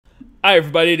Hi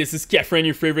everybody, this is Catherine,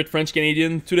 your favorite French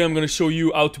Canadian. Today I'm going to show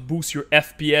you how to boost your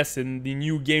FPS in the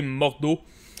new game Mordhau.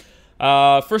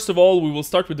 First of all, we will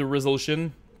start with the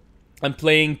resolution. I'm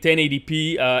playing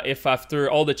 1080p. If after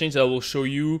all the changes I will show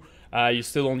you, you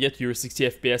still don't get your 60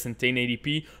 FPS in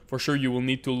 1080p, for sure you will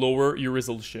need to lower your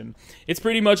resolution. It's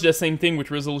pretty much the same thing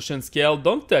with resolution scale.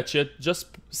 Don't touch it,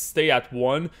 just stay at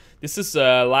 1. This is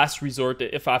last resort.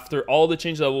 If after all the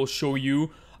changes I will show you,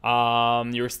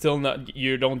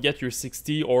 you don't get your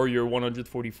 60 or your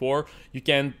 144, you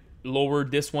can lower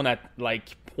this one at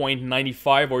like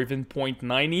 0.95 or even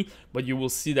 0.90, but you will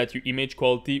see that your image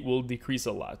quality will decrease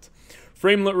a lot.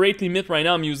 Frame rate limit right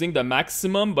now I'm using the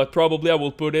maximum, but probably I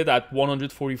will put it at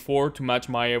 144 to match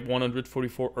my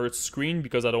 144 Hz screen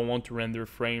because I don't want to render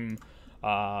frame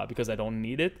because I don't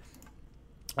need it.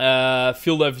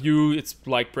 Field of view, it's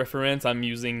like preference, I'm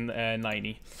using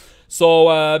 90.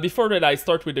 So before that I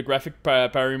start with the graphic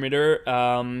parameter.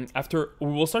 After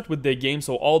we will start with the game,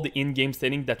 so all the in-game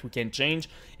settings that we can change,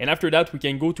 and after that we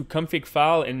can go to config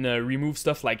file and remove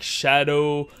stuff like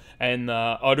shadow and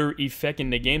other effect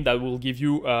in the game that will give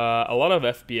you a lot of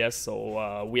FPS.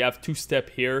 So we have 2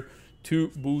 steps here to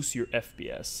boost your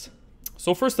FPS.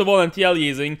 So first of all,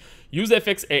 anti-aliasing, use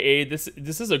FXAA.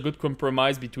 This is a good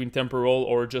compromise between temporal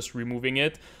or just removing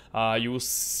it. You will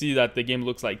see that the game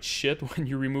looks like shit when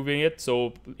you're removing it.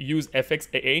 So use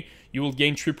FXAA. You will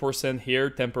gain 3%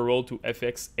 here, temporal to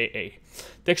FXAA.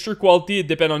 Texture quality, it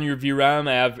depends on your VRAM.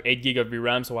 I have 8 gig of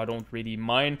VRAM, so I don't really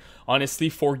mind. Honestly,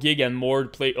 4 gig and more,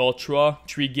 play ultra.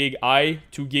 3 gig high,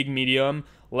 2 gig medium.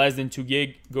 Less than 2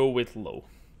 gig, go with low.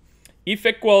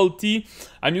 Effect quality,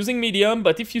 I'm using medium,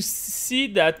 but if you see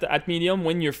that at medium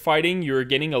when you're fighting you're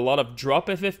getting a lot of drop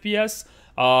of FPS,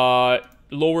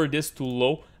 lower this to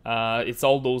low. It's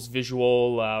all those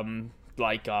visual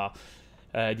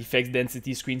defects,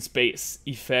 density, screen space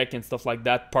effect and stuff like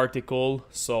that, particle.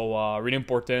 So really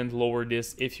important, lower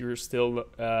this if you're still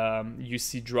you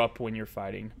see drop when you're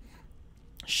fighting.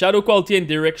 Shadow quality and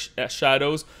direct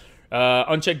shadows,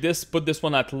 uncheck this, put this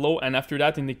one at low, and after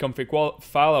that in the config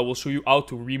file I will show you how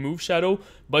to remove shadow,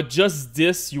 but just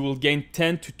this you will gain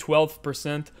 10 to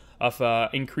 12%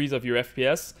 of increase of your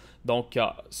FPS. Donc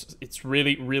it's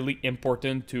really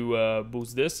important to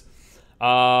boost this.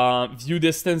 View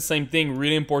distance, same thing,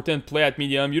 really important, play at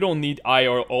medium. You don't need high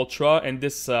or ultra, and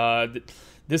this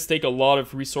take a lot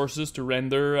of resources to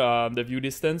render the view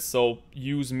distance, so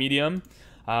use medium.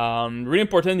 Really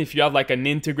important if you have like an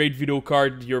integrated video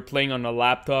card, you're playing on a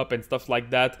laptop and stuff like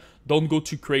that, don't go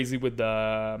too crazy with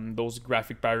those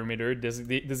graphic parameters.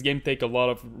 This game take a lot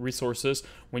of resources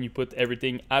when you put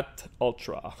everything at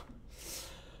ultra.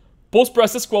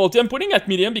 Post-process quality, I'm putting at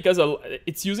medium because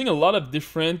it's using a lot of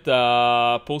different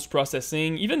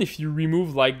post-processing. Even if you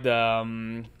remove like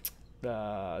the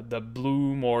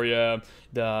bloom or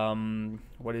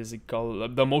what is it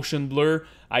called, the motion blur,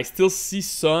 I still see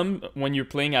some when you're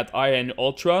playing at high and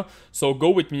ultra. So go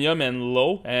with medium and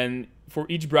low, and for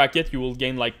each bracket you will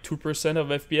gain like 2% of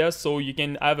FPS, so you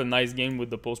can have a nice game with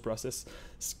the post-process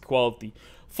quality.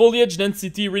 Foliage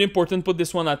density, really important, put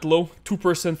this one at low,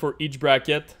 2% for each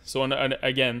bracket. So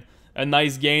again, a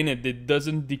nice gain, and it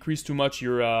doesn't decrease too much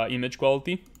your image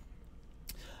quality.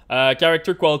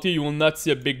 Character quality, you will not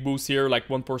see a big boost here, like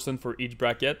 1% for each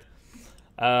bracket.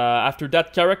 After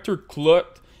that, character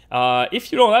clock.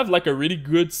 If you don't have like a really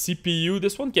good CPU,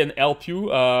 this one can help you.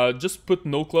 Just put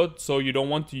no cloud, so you don't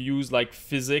want to use like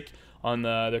physics on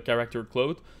the character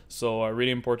cloud. So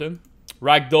really important.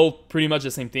 Ragdoll, pretty much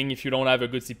the same thing. If you don't have a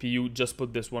good CPU, just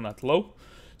put this one at low.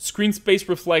 Screen space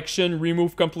reflection,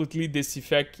 remove completely this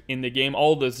effect in the game.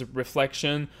 All this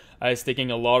reflection is taking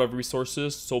a lot of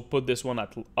resources, so put this one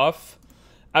at off.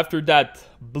 After that,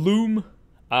 bloom.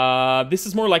 This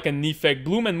is more like an effect.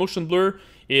 Bloom and motion blur,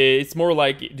 it's more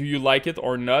like, do you like it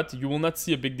or not? You will not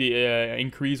see a big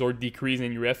increase or decrease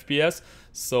in your FPS,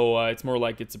 so it's more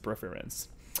like it's a preference.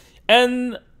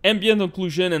 And ambient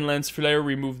occlusion and lens flare,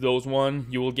 remove those one.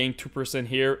 You will gain 2%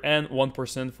 here and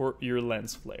 1% for your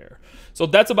lens flare. So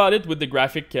that's about it with the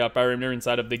graphic parameter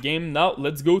inside of the game. Now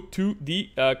let's go to the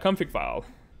config file.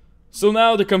 So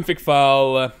now the config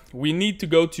file, we need to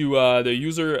go to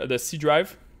the C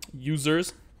drive,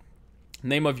 users,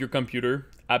 name of your computer,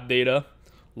 app data,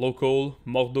 local,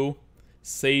 Mordhau,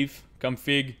 save,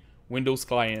 config, Windows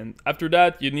client. After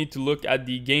that, you need to look at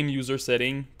the game user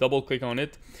setting, double click on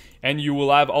it, and you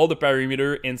will have all the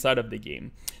parameter inside of the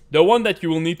game. The one that you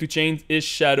will need to change is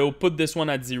shadow. Put this one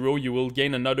at 0. You will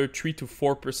gain another 3 to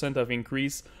 4% of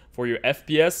increase for your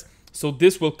FPS. So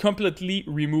this will completely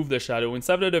remove the shadow.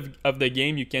 Inside of the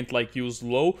game, you can't like use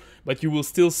low, but you will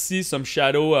still see some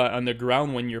shadow on the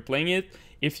ground when you're playing it.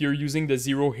 If you're using the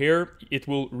 0 here, it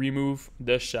will remove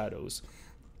the shadows.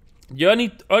 The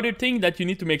only other thing that you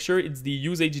need to make sure is the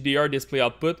use HDR display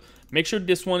output. Make sure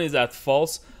this one is at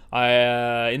false.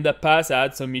 In the past, I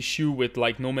had some issue with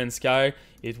like No Man's Sky.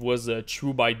 It was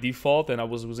true by default, and I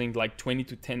was using like 20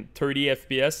 to 30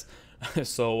 FPS.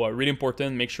 So really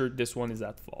important, make sure this one is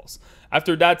at false.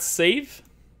 After that, save.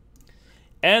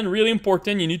 And really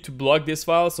important, you need to block this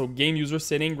file. So game user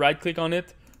setting, right click on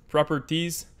it,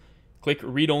 properties, click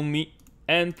read only,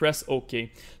 and press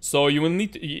OK. So you will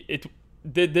need to,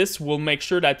 this will make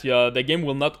sure that the game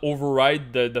will not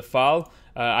override the file.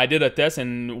 I did a test,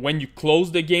 and when you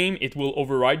close the game, it will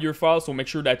override your file. So make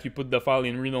sure that you put the file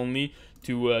in read only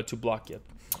to block it.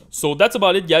 So that's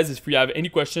about it, guys. If you have any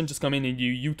questions, just come in the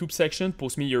YouTube section,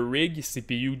 post me your rig,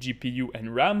 CPU, GPU,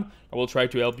 and RAM. I will try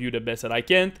to help you the best that I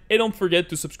can. And don't forget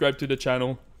to subscribe to the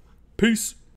channel. Peace!